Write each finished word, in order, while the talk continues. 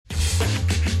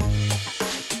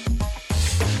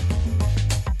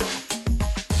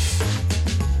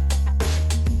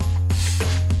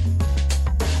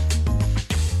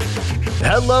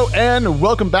Hello and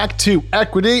welcome back to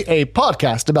Equity, a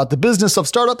podcast about the business of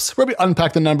startups where we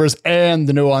unpack the numbers and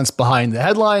the nuance behind the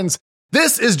headlines.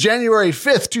 This is January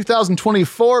 5th,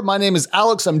 2024. My name is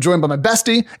Alex. I'm joined by my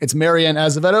bestie. It's Marianne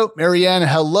Azevedo. Marianne,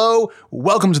 hello.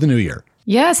 Welcome to the new year.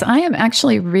 Yes, I am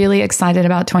actually really excited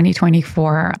about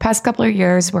 2024. Past couple of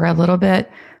years were a little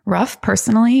bit rough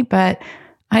personally, but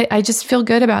I just feel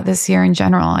good about this year in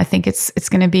general. I think it's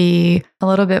going to be a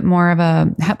little bit more of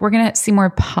we're going to see more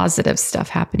positive stuff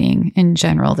happening in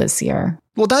general this year.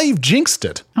 Well, now you've jinxed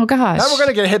it. Oh, gosh. Now we're going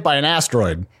to get hit by an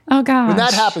asteroid. Oh, gosh. When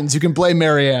that happens, you can blame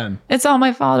Marianne. It's all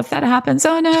my fault if that happens.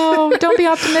 Oh, no, don't be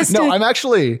optimistic. No, I'm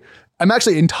actually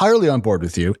entirely on board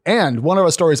with you. And one of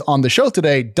our stories on the show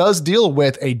today does deal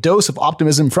with a dose of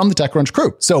optimism from the TechCrunch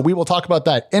crew. So we will talk about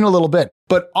that in a little bit.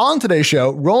 But on today's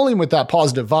show, rolling with that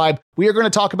positive vibe, we are going to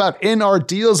talk about in our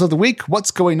deals of the week, what's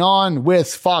going on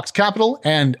with Fox Capital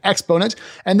and Exponent,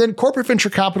 and then corporate venture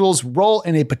capital's role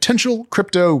in a potential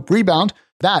crypto rebound.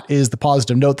 That is the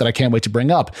positive note that I can't wait to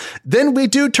bring up. Then we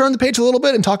do turn the page a little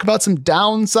bit and talk about some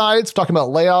downsides, talking about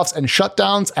layoffs and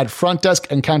shutdowns at Front Desk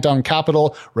and Countdown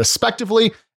Capital,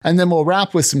 respectively. And then we'll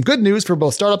wrap with some good news for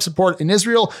both startup support in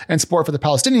Israel and support for the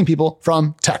Palestinian people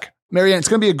from tech. Marianne, it's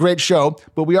going to be a great show,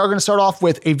 but we are going to start off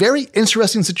with a very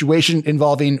interesting situation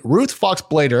involving Ruth Fox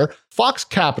Blader, Fox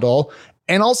Capital,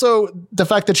 and also the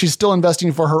fact that she's still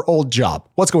investing for her old job.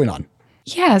 What's going on?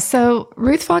 Yeah, so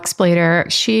Ruth Fox Blader,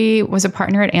 she was a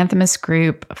partner at Anthemis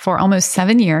Group for almost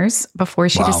 7 years before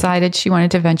she decided she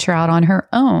wanted to venture out on her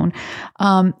own.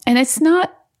 And it's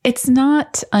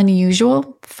not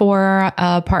unusual for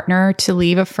a partner to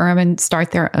leave a firm and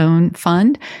start their own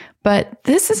fund. But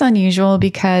this is unusual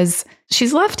because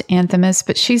she's left Anthemis,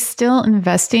 but she's still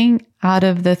investing out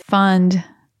of the fund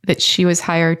that she was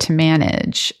hired to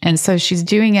manage. And so she's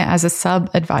doing it as a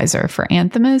sub-advisor for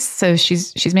Anthemis. So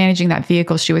she's managing that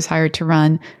vehicle she was hired to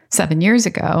run 7 years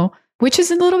ago, which is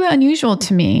a little bit unusual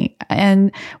to me.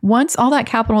 And once all that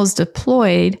capital is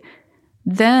deployed,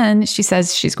 then she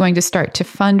says she's going to start to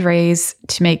fundraise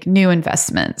to make new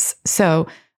investments. So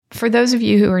for those of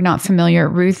you who are not familiar,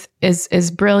 Ruth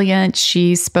is brilliant.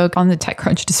 She spoke on the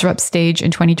TechCrunch Disrupt stage in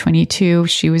 2022.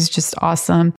 She was just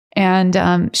awesome. And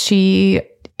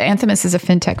Anthemis is a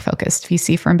fintech-focused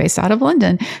VC firm based out of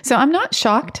London. So I'm not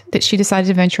shocked that she decided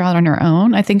to venture out on her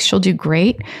own. I think she'll do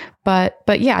great. But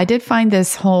yeah, I did find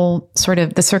this whole sort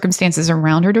of the circumstances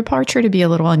around her departure to be a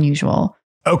little unusual.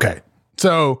 Okay.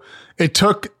 So it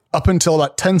took up until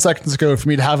about 10 seconds ago for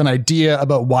me to have an idea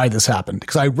about why this happened.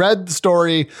 Because I read the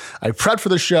story, I prepped for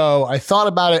the show, I thought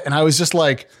about it, and I was just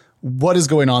like, what is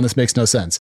going on? This makes no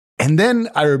sense. And then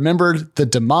I remembered the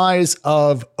demise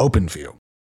of OpenView.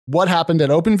 What happened at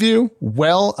OpenView?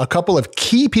 Well, a couple of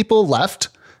key people left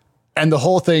and the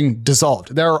whole thing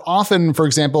dissolved. There are often, for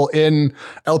example, in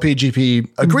LPGP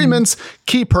agreements,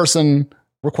 key person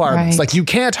requirements. Right. Like you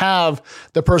can't have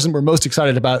the person we're most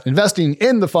excited about investing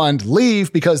in the fund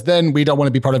leave because then we don't want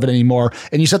to be part of it anymore.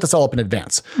 And you set this all up in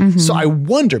advance. So I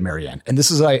wonder, Marianne, and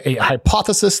this is a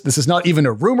hypothesis. This is not even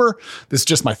a rumor. This is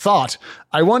just my thought.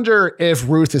 I wonder if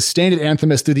Ruth is staying at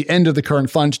Anthemis through the end of the current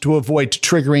fund to avoid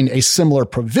triggering a similar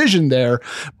provision there.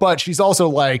 But she's also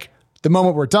like, the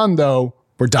moment we're done, though,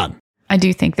 we're done. I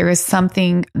do think there is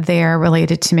something there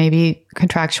related to maybe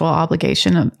contractual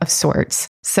obligation of sorts.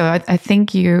 So I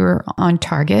think you're on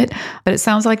target, but it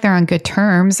sounds like they're on good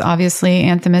terms. Obviously,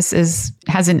 Anthemis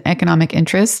has an economic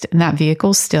interest in that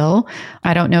vehicle still.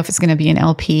 I don't know if it's going to be an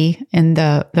LP in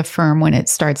the firm when it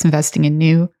starts investing in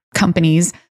new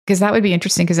companies, because that would be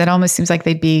interesting because it almost seems like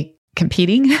they'd be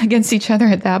competing against each other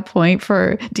at that point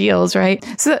for deals, right?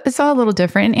 So it's all a little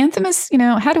different. And Anthemis,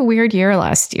 had a weird year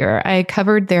last year. I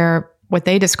covered what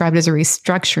they described as a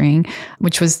restructuring,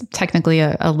 which was technically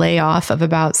a layoff of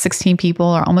about 16 people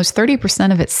or almost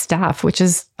 30% of its staff, which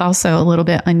is also a little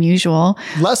bit unusual.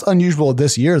 Less unusual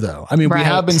this year, though. I mean, we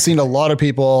have been seeing a lot of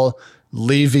people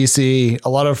leave VC, a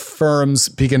lot of firms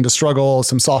begin to struggle,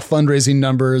 some soft fundraising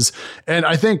numbers. And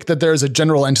I think that there's a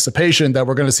general anticipation that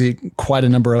we're going to see quite a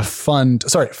number of firm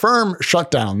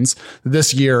shutdowns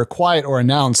this year, quiet or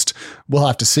announced. We'll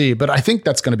have to see. But I think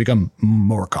that's going to become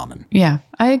more common. Yeah,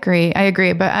 I agree.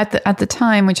 But at the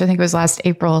time, which I think was last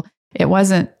April, it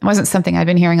wasn't something I'd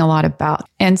been hearing a lot about.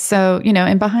 And so,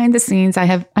 and behind the scenes, I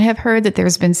have heard that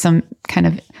there's been some kind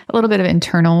of a little bit of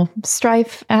internal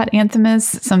strife at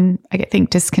Anthemis, some, I think,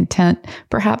 discontent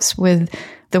perhaps with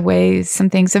the way some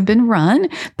things have been run,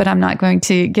 but I'm not going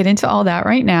to get into all that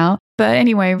right now. But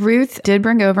anyway, Ruth did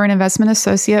bring over an investment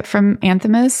associate from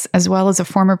Anthemis, as well as a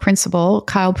former principal,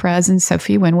 Kyle Perez and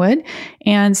Sophie Winwood.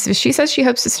 And so she says she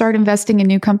hopes to start investing in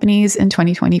new companies in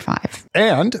 2025.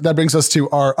 And that brings us to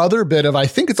our other bit of, I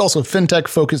think it's also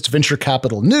fintech-focused venture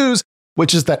capital news,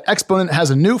 which is that Exponent has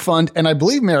a new fund. And I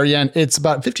believe, Marianne, it's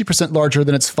about 50% larger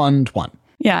than its Fund 1.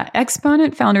 Yeah,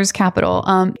 Exponent Founders Capital.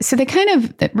 So they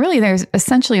there's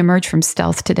essentially emerged from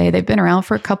stealth today. They've been around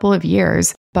for a couple of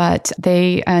years, but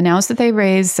they announced that they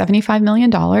raised $75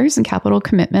 million in capital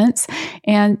commitments,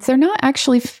 and they're not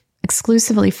actually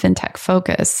exclusively fintech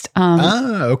focused,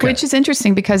 which is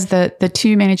interesting because the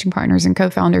two managing partners and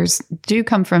co-founders do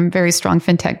come from very strong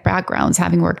fintech backgrounds,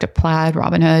 having worked at Plaid,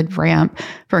 Robinhood, Ramp,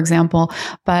 for example.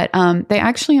 But they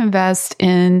actually invest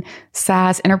in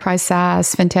SaaS, enterprise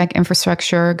SaaS, fintech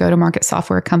infrastructure, go-to-market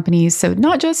software companies. So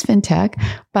not just fintech,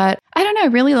 but I don't know, I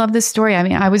really love this story. I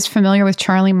mean, I was familiar with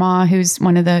Charlie Ma, who's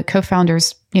one of the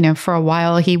co-founders. For a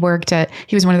while, he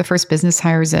was one of the first business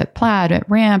hires at Plaid, at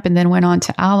Ramp, and then went on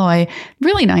to Alloy.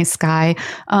 Really nice guy.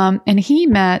 And he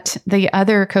met the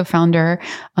other co-founder,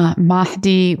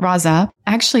 Mahdi Raza.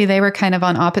 Actually, they were kind of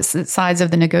on opposite sides of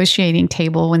the negotiating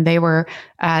table when they were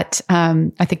at,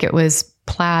 I think it was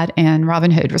Plaid and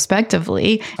Robinhood,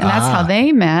 respectively. And that's how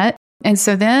they met. And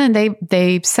so then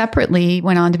they separately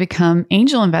went on to become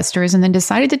angel investors and then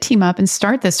decided to team up and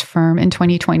start this firm in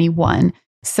 2021.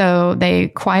 So they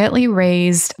quietly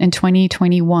raised in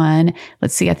 2021,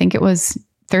 let's see, I think it was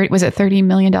 $30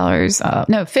 million?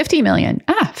 No, $50 million.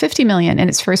 $50 million in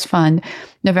its first fund,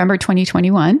 November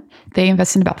 2021. They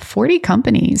invested in about 40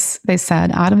 companies, they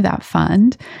said, out of that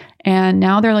fund. And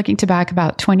now they're looking to back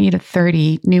about 20 to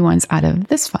 30 new ones out of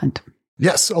this fund.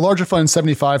 Yes, a larger fund,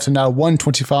 75 to now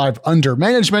 125 under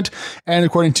management. And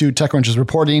according to TechCrunch's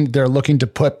reporting, they're looking to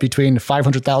put between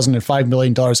 $500,000 and $5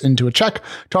 million into a check,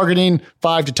 targeting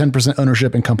 5 to 10%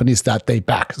 ownership in companies that they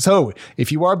back. So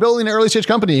if you are building an early stage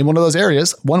company in one of those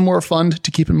areas, one more fund to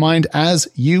keep in mind as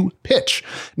you pitch.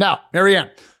 Now,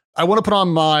 Marianne, I want to put on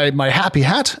my happy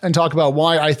hat and talk about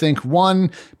why I think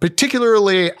one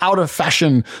particularly out of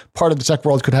fashion part of the tech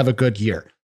world could have a good year.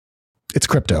 It's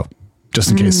crypto. Just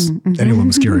in case anyone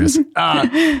was curious.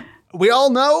 We all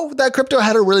know that crypto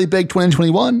had a really big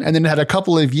 2021 and then had a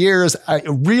couple of years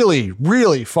really,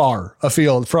 really far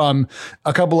afield from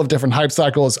a couple of different hype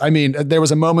cycles. I mean, there was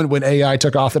a moment when AI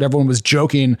took off that everyone was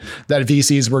joking that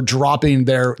VCs were dropping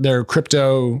their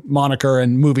crypto moniker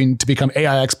and moving to become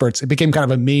AI experts. It became kind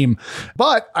of a meme.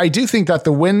 But I do think that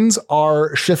the winds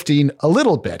are shifting a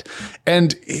little bit.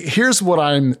 And here's what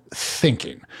I'm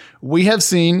thinking. We have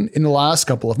seen in the last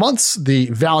couple of months the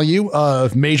value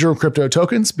of major crypto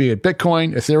tokens, be it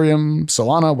Bitcoin, Ethereum,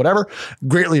 Solana, whatever,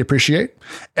 greatly appreciate.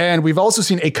 And we've also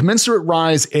seen a commensurate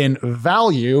rise in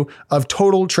value of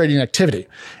total trading activity.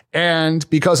 And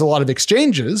because a lot of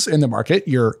exchanges in the market,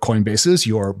 your Coinbases,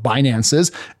 your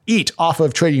Binances, eat off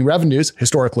of trading revenues,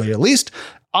 historically at least,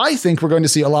 I think we're going to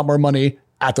see a lot more money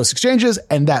at those exchanges.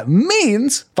 And that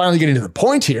means, finally getting to the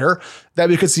point here, that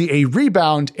we could see a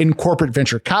rebound in corporate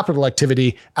venture capital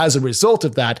activity as a result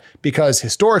of that, because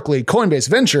historically, Coinbase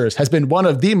Ventures has been one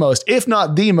of the most, if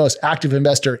not the most active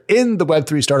investor in the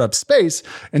Web3 startup space.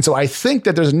 And so I think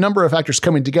that there's a number of factors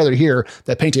coming together here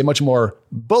that paint a much more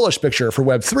bullish picture for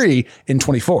Web3 in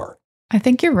 24. I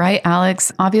think you're right,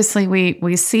 Alex. Obviously,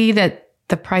 we see that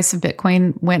the price of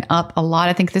Bitcoin went up a lot.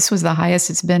 I think this was the highest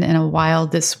it's been in a while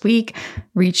this week,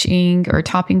 reaching or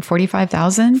topping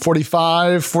 45,000.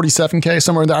 45, 47K,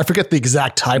 somewhere in there. I forget the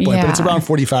exact type, but it's around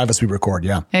 45 as we record.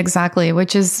 Yeah, exactly.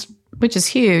 Which is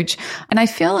huge. And I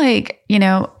feel like,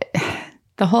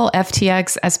 the whole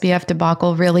FTX SBF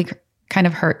debacle really kind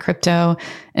of hurt crypto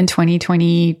in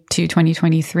 2022,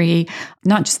 2023.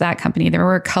 Not just that company. There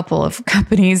were a couple of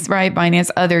companies, right?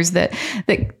 Binance, others that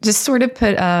just sort of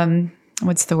put,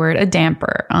 a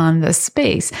damper on the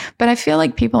space. But I feel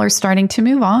like people are starting to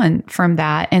move on from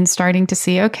that and starting to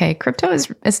see, okay, crypto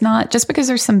is not, just because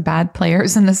there's some bad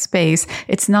players in the space,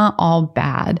 it's not all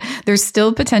bad. There's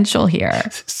still potential here.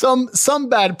 Some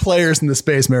bad players in the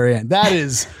space, Marianne. That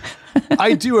is...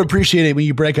 I do appreciate it when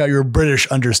you break out your British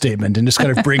understatement and just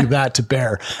kind of bring that to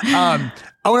bear.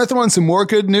 I want to throw in some more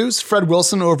good news. Fred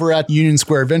Wilson over at Union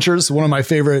Square Ventures, one of my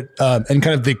favorite and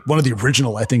kind of one of the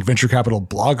original, I think, venture capital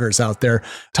bloggers out there,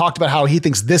 talked about how he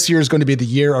thinks this year is going to be the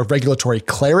year of regulatory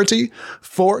clarity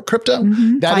for crypto.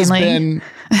 That has been,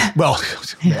 well,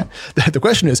 man, the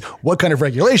question is, what kind of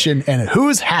regulation and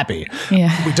who's happy?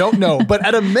 Yeah. We don't know. But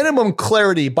at a minimum,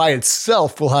 clarity by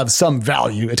itself will have some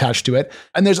value attached to it.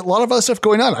 And there's a lot of other stuff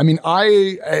going on. I mean,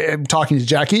 I am talking to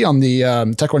Jackie on the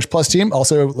TechCrunch Plus team,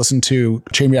 also listen to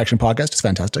Chain Reaction podcast. It's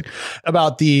fantastic.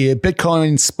 About the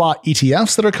Bitcoin spot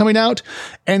ETFs that are coming out.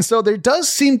 And so there does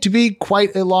seem to be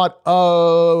quite a lot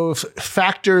of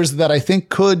factors that I think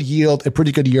could yield a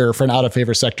pretty good year for an out of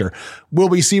favor sector. Will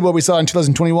we see what we saw in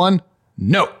 2021?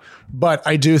 No. But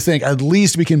I do think at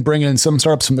least we can bring in some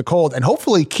startups from the cold and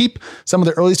hopefully keep some of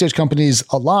the early stage companies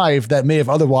alive that may have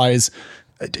otherwise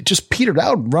just petered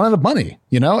out and run out of money.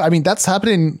 I mean, that's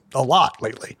happening a lot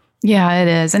lately. Yeah, it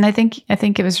is. And I think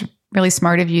it was really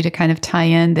smart of you to kind of tie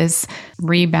in this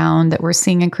rebound that we're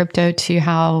seeing in crypto to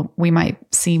how we might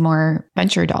see more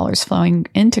venture dollars flowing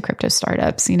into crypto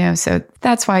startups, So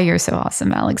that's why you're so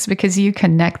awesome, Alex, because you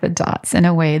connect the dots in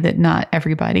a way that not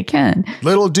everybody can.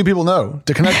 Little do people know,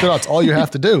 to connect the dots, all you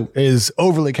have to do is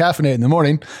overly caffeinate in the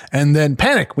morning and then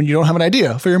panic when you don't have an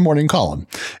idea for your morning column.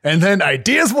 And then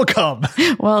ideas will come.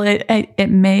 Well, it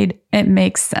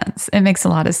makes sense. It makes a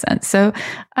lot of sense. So,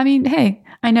 I mean, hey,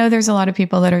 I know there's a lot of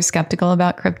people that are skeptical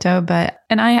about crypto,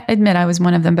 and I admit I was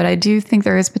one of them, but I do think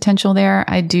there is potential there.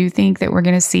 I do think that we're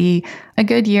going to see a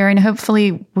good year, and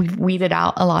hopefully we've weeded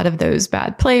out a lot of those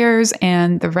bad players,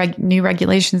 and the new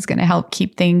regulation is going to help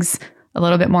keep things a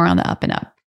little bit more on the up and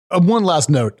up. One last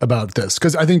note about this,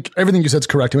 because I think everything you said is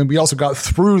correct. I mean, we also got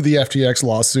through the FTX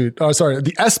lawsuit,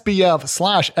 the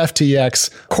SBF/FTX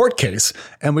court case,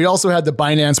 and we also had the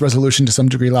Binance resolution to some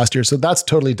degree last year. So that's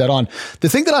totally dead on. The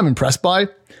thing that I'm impressed by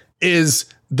is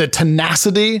the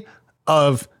tenacity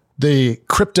of the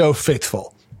crypto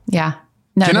faithful. Yeah.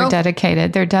 No, they're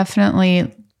dedicated. They're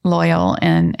definitely loyal,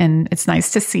 and it's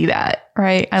nice to see that,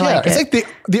 right? I like it. It's like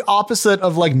the opposite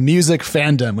of like music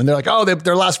fandom when they're like, oh,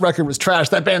 their last record was trash.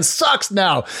 That band sucks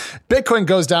now. Bitcoin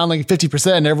goes down like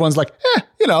 50% and everyone's like,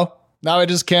 now I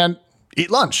just can't eat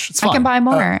lunch. It's fine. I can buy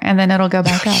more and then it'll go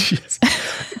back up. Yes.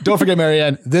 Don't forget,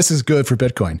 Marianne, this is good for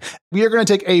Bitcoin. We are going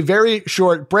to take a very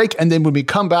short break, and then when we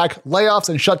come back, layoffs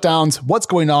and shutdowns, what's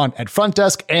going on at Front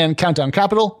Desk and Countdown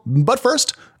Capital. But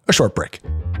first, a short break.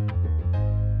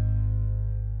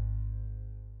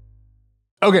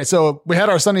 Okay, so we had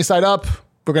our sunny side up.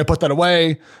 We're going to put that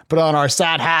away, put on our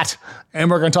sad hat, and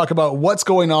we're going to talk about what's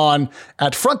going on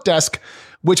at Front Desk,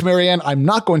 which, Marianne, I'm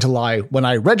not going to lie. When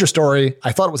I read your story,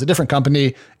 I thought it was a different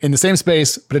company in the same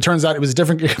space, but it turns out it was a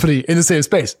different company in the same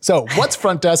space. So what's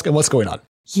Front Desk and what's going on?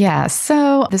 Yeah,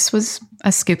 so this was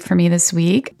a scoop for me this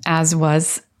week, as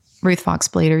was Ruth Fox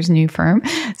Blader's new firm.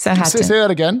 So I had to say that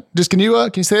again. Just can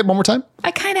you say it one more time? I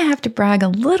kind of have to brag a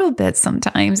little bit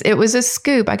sometimes. It was a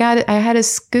scoop. I had a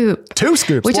scoop. 2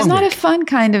 scoops, which is not a fun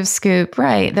kind of scoop,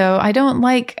 right? Though I don't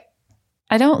like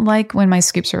when my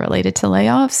scoops are related to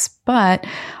layoffs. But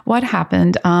what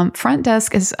happened? Front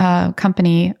Desk is a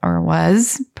company, or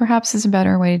was, perhaps is a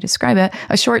better way to describe it,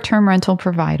 a short-term rental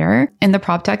provider in the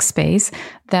PropTech space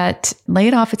that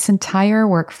laid off its entire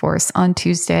workforce on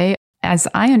Tuesday. As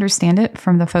I understand it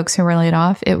from the folks who were laid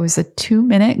off, it was a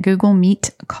 2-minute Google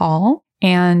Meet call,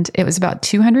 and it was about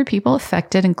 200 people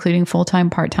affected, including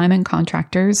full-time, part-time, and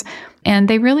contractors. And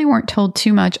they really weren't told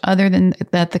too much other than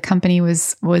that the company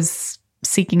was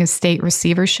seeking a state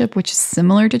receivership, which is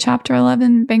similar to Chapter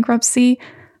 11 bankruptcy,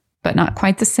 but not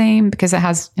quite the same because it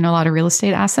has a lot of real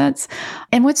estate assets.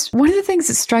 And one of the things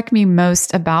that struck me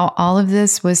most about all of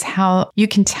this was how you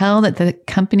can tell that the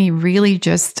company really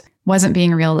just wasn't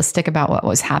being realistic about what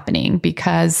was happening,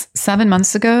 because 7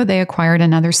 months ago, they acquired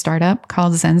another startup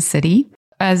called Zen City.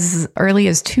 As early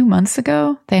as 2 months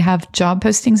ago, they have job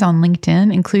postings on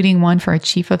LinkedIn, including one for a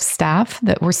chief of staff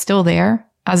that were still there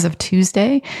as of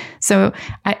Tuesday. So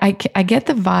I get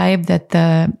the vibe that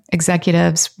the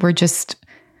executives were just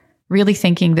really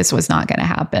thinking this was not going to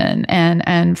happen.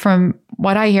 And from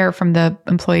what I hear from the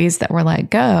employees that were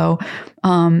let go,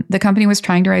 the company was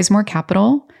trying to raise more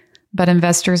capital, but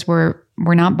investors were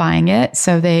not buying it.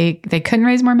 So they couldn't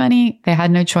raise more money. They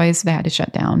had no choice. They had to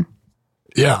shut down.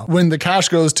 Yeah. When the cash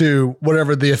goes to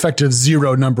whatever the effective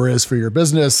zero number is for your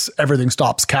business, everything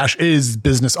stops. Cash is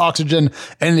business oxygen.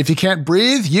 And if you can't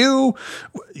breathe,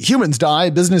 humans die.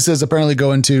 Businesses apparently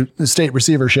go into state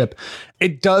receivership.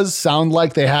 It does sound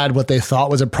like they had what they thought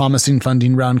was a promising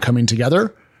funding round coming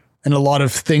together, and a lot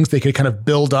of things they could kind of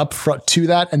build up to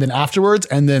that and then afterwards,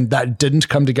 and then that didn't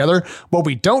come together. What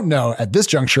we don't know at this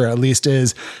juncture, at least,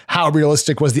 is how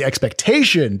realistic was the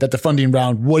expectation that the funding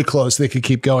round would close so they could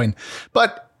keep going.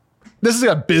 But this is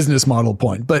a business model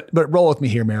point, but roll with me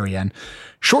here, Marianne.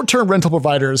 Short-term rental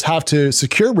providers have to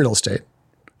secure real estate.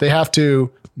 They have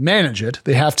to manage it.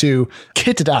 They have to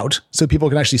kit it out so people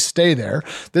can actually stay there.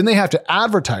 Then they have to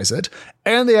advertise it,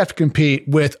 and they have to compete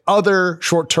with other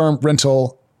short-term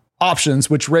rental options,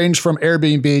 which range from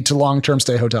Airbnb to long-term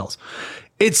stay hotels.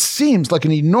 It seems like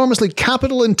an enormously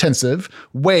capital intensive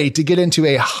way to get into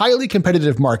a highly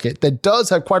competitive market that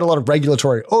does have quite a lot of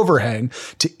regulatory overhang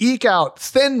to eke out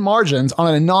thin margins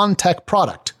on a non-tech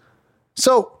product.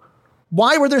 So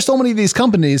why were there so many of these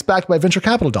companies backed by venture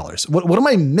capital dollars? What am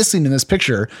I missing in this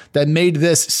picture that made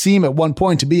this seem at one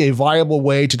point to be a viable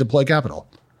way to deploy capital?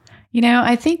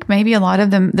 I think maybe a lot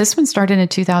of them, this one started in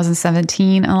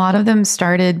 2017. A lot of them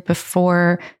started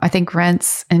before, I think,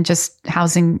 rents and just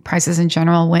housing prices in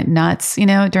general went nuts.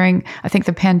 During, I think,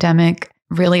 the pandemic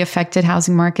really affected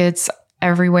housing markets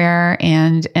everywhere,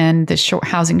 and the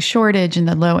housing shortage and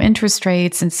the low interest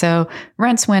rates. And so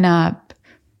rents went up,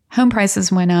 home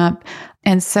prices went up.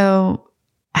 And so,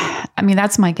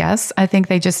 that's my guess. I think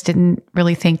they just didn't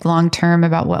really think long term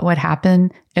about what would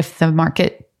happen if the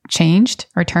market changed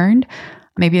or turned.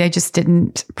 Maybe they just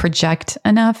didn't project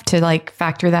enough to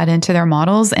factor that into their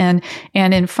models. And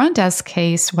in Front Desk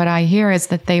case, what I hear is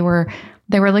that they were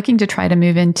looking to try to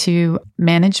move into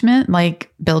management,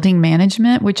 like building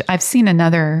management, which I've seen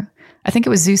I think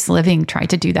it was Zeus Living tried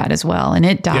to do that as well. And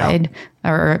it died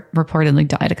or reportedly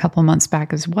died a couple of months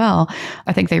back as well.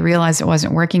 I think they realized it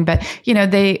wasn't working. But,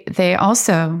 they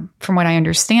also, from what I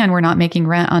understand, were not making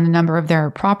rent on a number of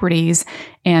their properties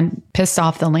and pissed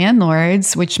off the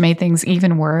landlords, which made things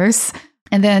even worse.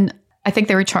 And then I think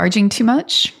they were charging too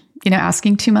much,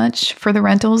 asking too much for the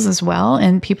rentals as well.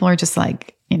 And people are just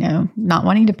not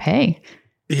wanting to pay.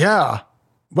 Yeah.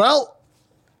 Well,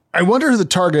 I wonder who the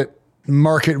target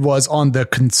market was on the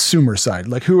consumer side.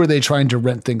 Who are they trying to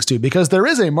rent things to? Because there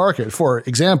is a market. For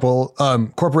example,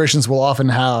 corporations will often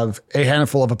have a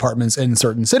handful of apartments in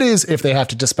certain cities. If they have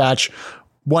to dispatch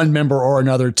one member or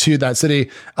another to that city,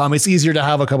 it's easier to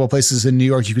have a couple of places in New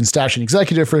York you can stash an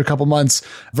executive for a couple months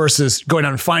versus going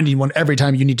out and finding one every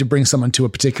time you need to bring someone to a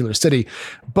particular city.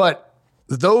 But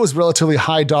those relatively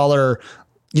high dollar,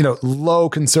 low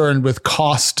concern with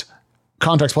cost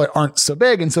contracts probably aren't so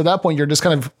big. And so at that point, you're just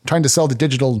kind of trying to sell to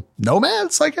digital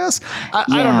nomads, I guess. I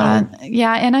don't know.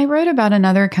 Yeah. And I wrote about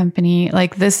another company.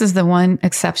 This is the one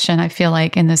exception I feel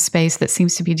like in this space that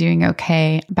seems to be doing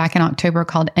okay back in October,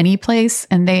 called Anyplace.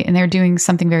 And they're doing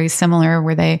something very similar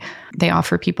where they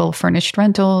offer people furnished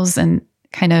rentals and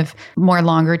kind of more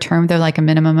longer term. They're like a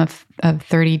minimum of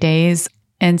 30 days.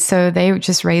 And so they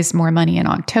just raised more money in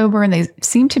October and they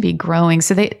seem to be growing.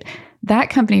 So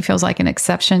that company feels like an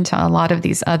exception to a lot of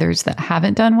these others that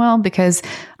haven't done well, because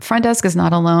Front Desk is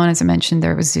not alone. As I mentioned,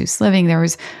 there was Zeus Living, there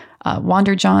was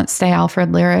Wanderjaunt, Stay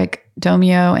Alfred, Lyric,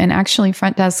 Domio, and actually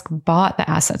Front Desk bought the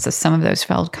assets of some of those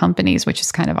failed companies, which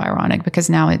is kind of ironic because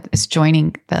now it's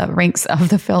joining the ranks of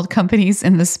the failed companies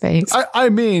in the space.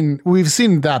 We've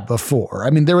seen that before.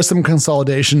 There was some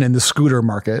consolidation in the scooter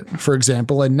market, for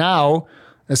example, and now,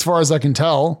 as far as I can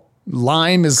tell,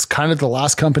 Lime is kind of the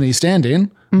last company standing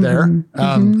there.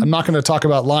 I'm not going to talk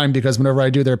about Lime because whenever I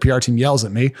do, their PR team yells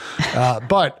at me.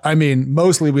 But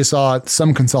mostly we saw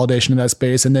some consolidation in that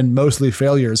space and then mostly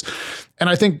failures. And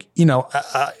I think,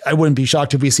 I wouldn't be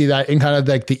shocked if we see that in kind of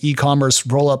the e-commerce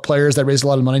roll-up players that raised a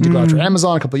lot of money to go after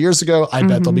Amazon a couple of years ago. I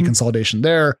bet there'll be consolidation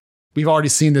there. We've already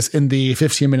seen this in the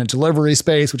 15-minute delivery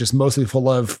space, which is mostly full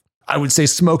of, I would say,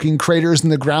 smoking craters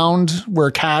in the ground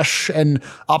where cash and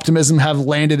optimism have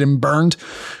landed and burned.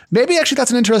 Maybe actually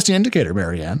that's an interesting indicator,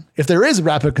 Marianne. If there is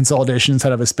rapid consolidation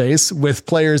inside of a space with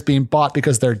players being bought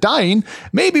because they're dying,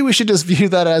 maybe we should just view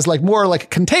that as more like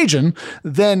contagion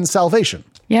than salvation.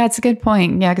 Yeah, it's a good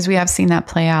point. Yeah, because we have seen that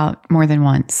play out more than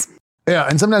once. Yeah,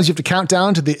 and sometimes you have to count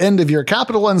down to the end of your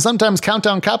capital, and sometimes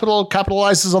Countdown Capital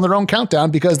capitalizes on their own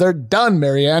countdown because they're done,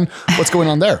 Marianne. What's going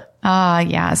on there?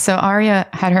 Yeah. So Aria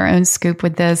had her own scoop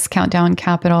with this. Countdown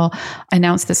Capital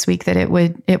announced this week that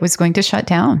it was going to shut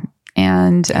down.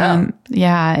 And and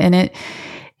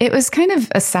it was kind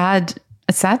of a sad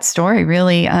story,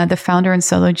 really. The founder and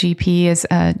solo GP is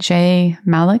Jay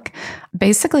Malik.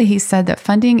 Basically, he said that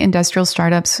funding industrial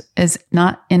startups is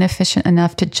not inefficient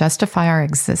enough to justify our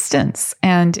existence.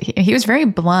 And he was very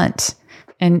blunt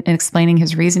in explaining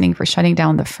his reasoning for shutting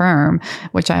down the firm,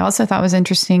 which I also thought was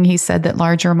interesting. He said that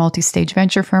larger multi-stage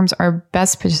venture firms are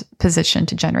best positioned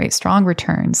to generate strong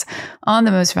returns on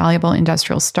the most valuable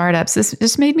industrial startups. This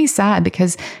just made me sad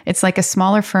because it's like a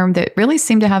smaller firm that really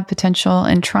seemed to have potential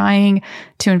and trying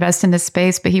to invest in this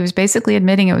space, but he was basically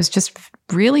admitting it was just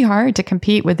really hard to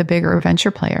compete with the bigger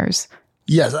venture players.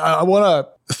 Yes, I want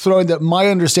to throw in that my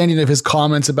understanding of his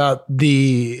comments about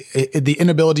the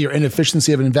inability or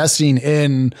inefficiency of investing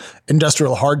in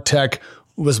industrial hard tech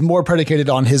was more predicated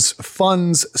on his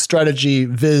fund's strategy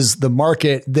viz the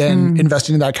market than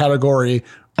investing in that category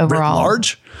overall. Writ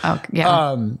large. Oh,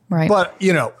 yeah. Right. But,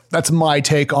 that's my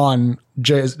take on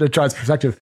Chad's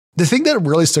perspective. The thing that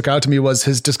really stuck out to me was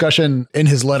his discussion in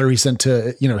his letter he sent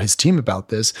to, his team about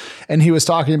this. And he was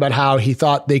talking about how he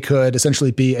thought they could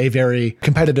essentially be a very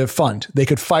competitive fund. They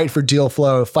could fight for deal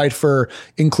flow, fight for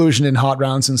inclusion in hot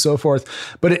rounds and so forth.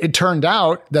 But it turned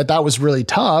out that was really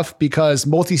tough because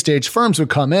multi-stage firms would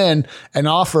come in and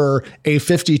offer a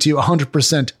 50 to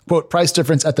 100% quote price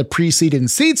difference at the pre-seed and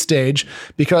seed stage,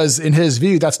 because in his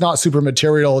view, that's not super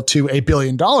material to a $1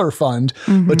 billion fund,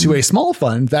 but to a small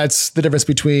fund, that's the difference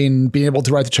between being able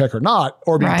to write the check or not,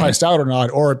 or being priced out or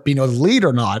not, or being able to lead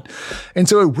or not. And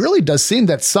so it really does seem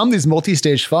that some of these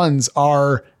multi-stage funds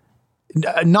are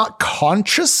not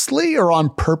consciously or on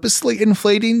purposely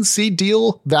inflating seed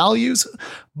deal values,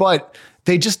 but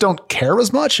they just don't care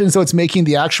as much. And so it's making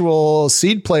the actual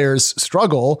seed players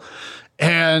struggle.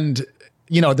 And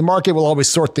the market will always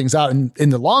sort things out in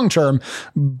the long term.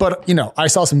 But, I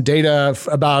saw some data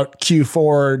about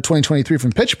Q4 2023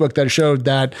 from PitchBook that showed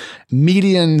that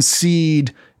median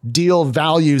seed deal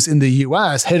values in the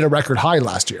US hit a record high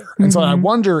last year. And so I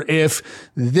wonder if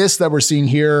this that we're seeing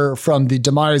here from the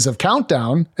demise of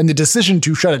Countdown and the decision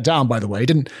to shut it down, by the way,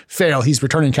 didn't fail. He's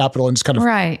returning capital and just kind of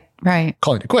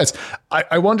calling it quits.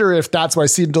 I wonder if that's why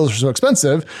seed deals are so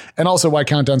expensive, and also why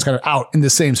Countdown's kind of out in the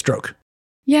same stroke.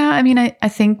 Yeah, I mean, I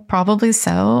think probably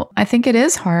so. I think it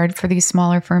is hard for these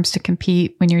smaller firms to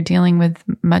compete when you're dealing with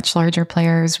much larger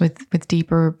players with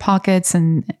deeper pockets.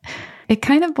 And it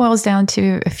kind of boils down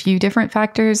to a few different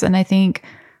factors. And I think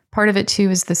part of it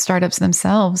too is the startups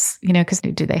themselves, because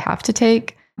do they have to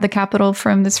take the capital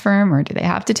from this firm, or do they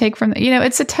have to take from,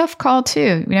 it's a tough call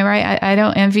too, right? I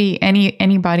don't envy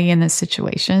anybody in this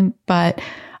situation, but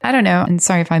I don't know. And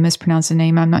sorry if I mispronounced the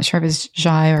name. I'm not sure if it's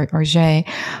Jai or Jay,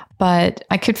 but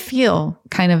I could feel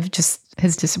kind of just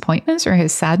his disappointment or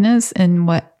his sadness in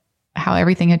how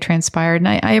everything had transpired. And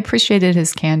I appreciated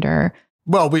his candor.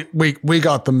 Well, we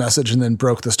got the message and then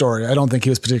broke the story. I don't think he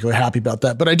was particularly happy about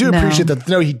that, but I do appreciate that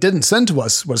the note he didn't send to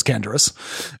us was candorous.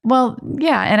 Well,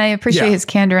 yeah. And I appreciate his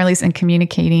candor, at least in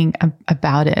communicating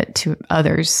about it to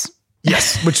others.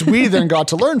 Yes, which we then got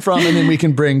to learn from, and then we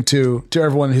can bring to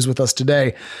everyone who's with us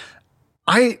today.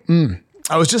 I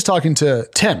was just talking to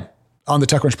Tim on the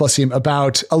TechCrunch Plus team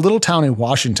about a little town in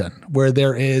Washington where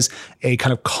there is a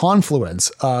kind of confluence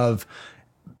of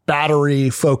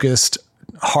battery-focused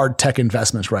hard tech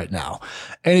investments right now.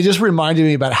 And it just reminded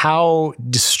me about how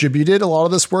distributed a lot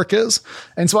of this work is.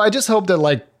 And so I just hope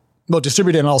that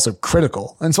distributed and also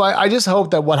critical. And so I just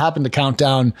hope that what happened to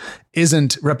Countdown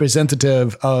isn't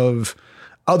representative of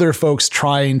other folks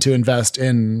trying to invest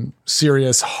in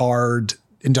serious, hard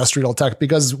industrial tech,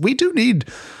 because we do need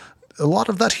a lot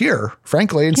of that here,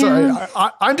 frankly. And so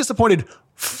I'm disappointed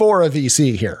for a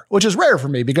VC here, which is rare for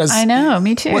me because I know,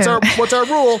 me too. What's our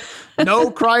rule? No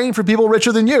crying for people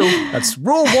richer than you. That's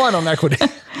rule 1 on equity.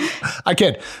 I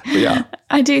kid. But yeah.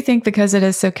 I do think because it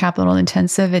is so capital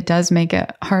intensive, it does make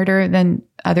it harder than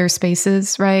other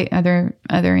spaces, right? Other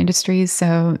industries.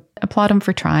 So applaud them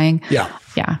for trying. Yeah.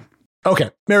 Yeah.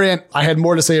 Okay, Marianne, I had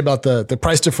more to say about the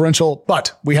price differential,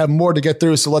 but we have more to get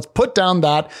through. So let's put down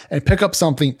that and pick up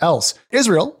something else.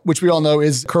 Israel, which we all know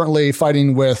is currently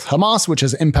fighting with Hamas, which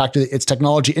has impacted its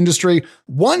technology industry.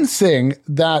 One thing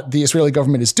that the Israeli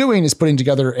government is doing is putting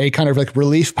together a kind of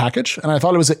relief package. And I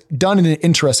thought it was done in an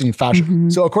interesting fashion.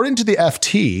 So according to the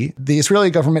FT, the Israeli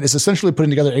government is essentially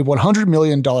putting together a $100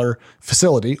 million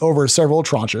facility over several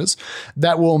tranches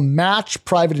that will match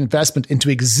private investment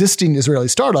into existing Israeli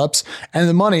startups. And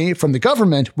the money from the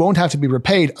government won't have to be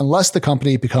repaid unless the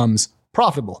company becomes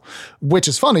profitable, which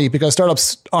is funny because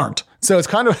startups aren't. So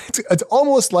it's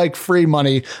almost like free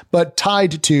money, but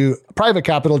tied to private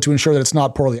capital to ensure that it's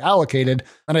not poorly allocated.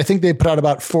 And I think they put out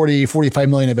about 45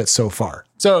 million of it so far.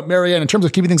 So Marianne, in terms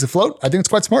of keeping things afloat, I think it's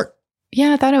quite smart.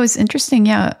 Yeah, I thought it was interesting.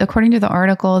 Yeah, according to the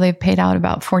article, they've paid out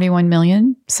about 41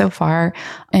 million so far.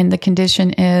 And the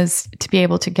condition is to be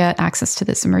able to get access to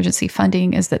this emergency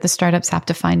funding is that the startups have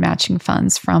to find matching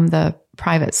funds from the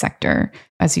private sector,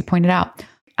 as you pointed out.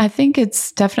 I think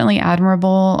it's definitely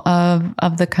admirable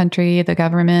of the country, the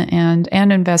government, and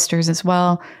investors as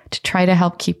well to try to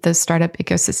help keep the startup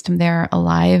ecosystem there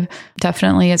alive.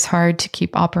 Definitely, it's hard to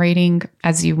keep operating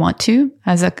as you want to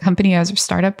as a company, as a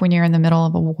startup, when you're in the middle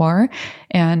of a war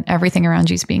and everything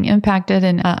around you is being impacted.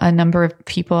 And a number of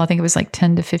people, I think it was like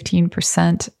 10 to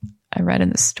 15%, I read in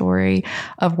the story,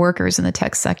 of workers in the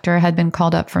tech sector had been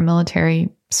called up for military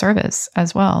service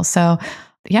as well. So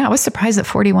yeah, I was surprised that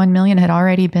 41 million had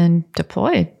already been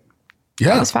deployed. Yeah.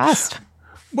 That was fast.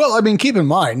 Well, I mean, keep in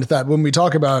mind that when we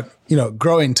talk about,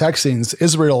 growing tech scenes,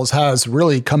 Israel's has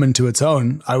really come into its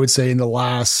own, I would say, in the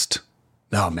last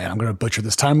Oh man, I'm going to butcher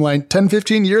this timeline. 10,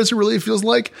 15 years, it really feels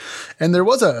like. And there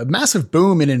was a massive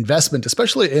boom in investment,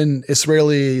 especially in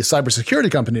Israeli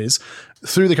cybersecurity companies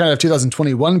through the kind of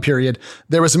 2021 period.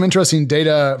 There was some interesting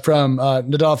data from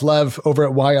Nadav Lev over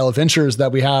at YL Ventures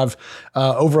that we have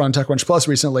over on TechCrunch Plus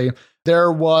recently.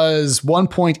 There was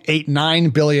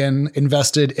 1.89 billion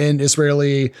invested in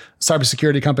Israeli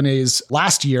cybersecurity companies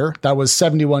last year. That was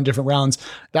 71 different rounds.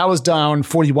 That was down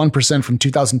 41% from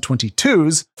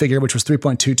 2022's figure, which was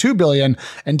 3.22 billion,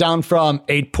 and down from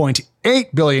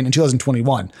 8.8 billion in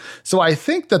 2021. So I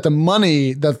think that the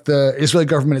money that the Israeli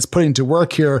government is putting to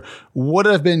work here would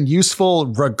have been useful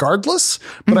regardless.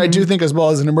 But I do think, as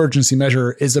well as an emergency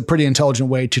measure, is a pretty intelligent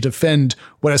way to defend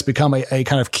what has become a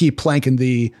kind of key plank in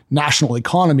the national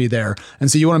economy there. And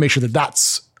so you want to make sure that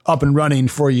that's up and running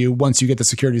for you once you get the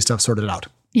security stuff sorted out.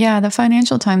 Yeah, the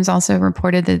Financial Times also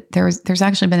reported that there's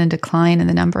actually been a decline in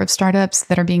the number of startups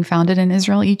that are being founded in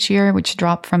Israel each year, which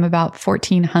dropped from about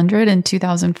 1,400 in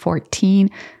 2014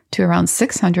 to around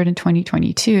 600 in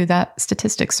 2022. That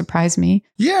statistic surprised me.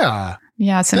 Yeah.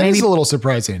 Yeah, so that maybe is a little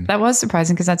surprising. That was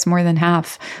surprising because that's more than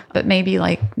half. But maybe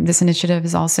like this initiative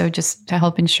is also just to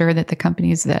help ensure that the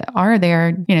companies that are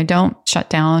there, don't shut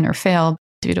down or fail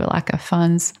due to a lack of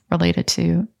funds related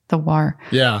to the war.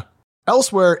 Yeah.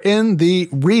 Elsewhere in the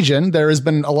region, there has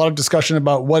been a lot of discussion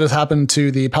about what has happened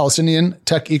to the Palestinian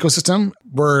tech ecosystem.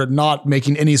 We're not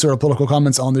making any sort of political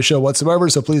comments on the show whatsoever,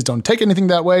 so please don't take anything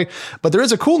that way. But there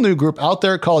is a cool new group out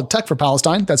there called Tech for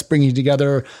Palestine that's bringing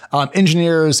together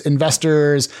engineers,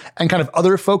 investors, and kind of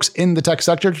other folks in the tech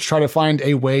sector to try to find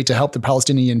a way to help the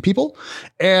Palestinian people.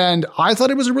 And I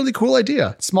thought it was a really cool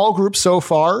idea. Small group so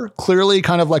far, clearly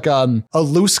kind of like a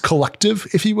loose collective,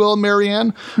 if you will,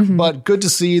 Marianne. But good to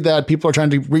see that people are trying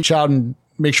to reach out and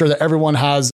make sure that everyone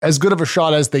has as good of a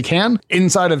shot as they can.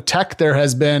 Inside of tech, there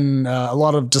has been a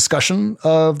lot of discussion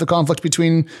of the conflict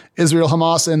between Israel,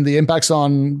 Hamas, and the impacts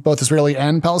on both Israeli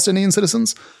and Palestinian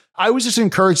citizens. I was just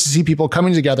encouraged to see people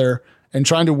coming together and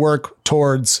trying to work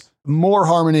towards more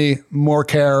harmony, more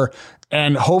care,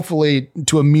 and hopefully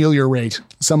to ameliorate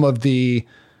some of the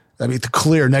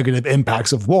clear negative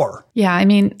impacts of war. Yeah,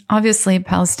 obviously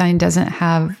Palestine doesn't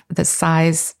have the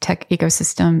size tech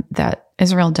ecosystem that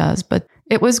Israel does, but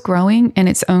it was growing in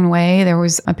its own way. There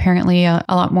was apparently a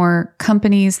lot more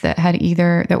companies that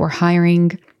were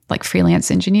hiring like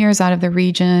freelance engineers out of the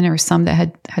region, or some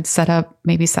that had set up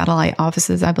maybe satellite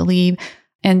offices, I believe.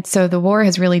 And so the war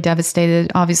has really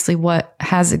devastated, obviously, what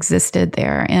has existed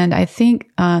there. And I think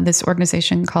this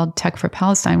organization called Tech for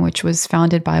Palestine, which was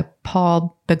founded by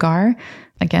Paul Begar,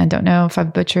 again, don't know if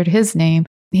I've butchered his name.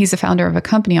 He's the founder of a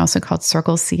company also called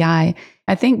Circle CI.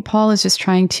 I think Paul is just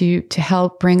trying to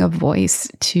help bring a voice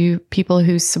to people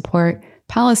who support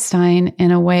Palestine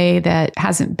in a way that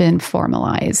hasn't been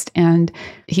formalized. And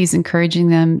he's encouraging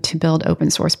them to build open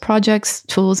source projects,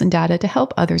 tools, and data to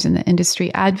help others in the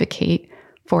industry advocate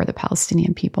for the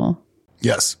Palestinian people.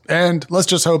 Yes. And let's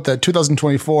just hope that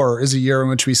 2024 is a year in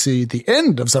which we see the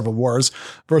end of several wars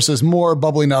versus more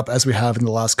bubbling up as we have in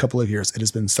the last couple of years. It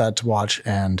has been sad to watch,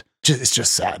 and it's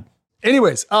just sad.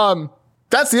 Anyways,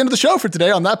 that's the end of the show for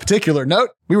today on that particular note.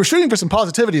 We were shooting for some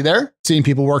positivity there, seeing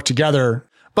people work together.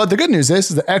 But the good news is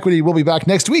that Equity will be back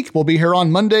next week. We'll be here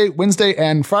on Monday, Wednesday,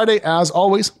 and Friday, as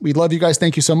always. We love you guys.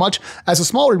 Thank you so much. As a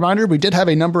small reminder, we did have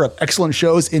a number of excellent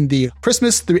shows in the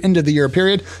Christmas through end of the year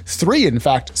period. 3, in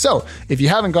fact. So if you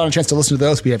haven't gotten a chance to listen to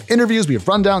those, we have interviews, we have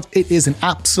rundowns. It is an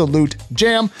absolute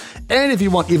jam. And if you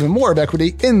want even more of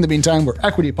Equity, in the meantime, we're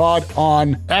Equity Pod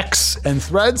on X and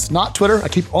Threads, not Twitter. I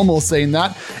keep almost saying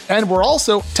that. And we're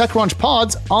also TechCrunch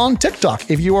Pods on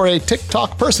TikTok, if you are a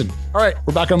TikTok person. All right,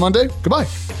 we're back on Monday. Goodbye.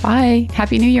 Bye.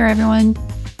 Happy New Year, everyone.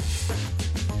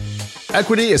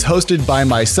 Equity is hosted by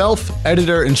myself,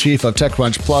 Editor-in-Chief of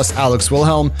TechCrunch Plus, Alex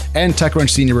Wilhelm, and TechCrunch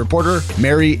Senior Reporter,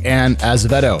 Mary Ann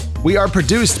Azevedo. We are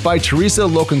produced by Teresa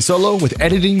Loconsolo with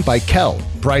editing by Kel.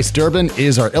 Bryce Durbin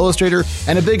is our illustrator,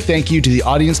 and a big thank you to the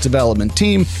audience development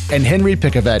team and Henry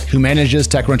Picavet, who manages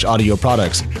TechCrunch audio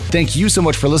products. Thank you so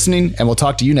much for listening, and we'll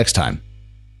talk to you next time.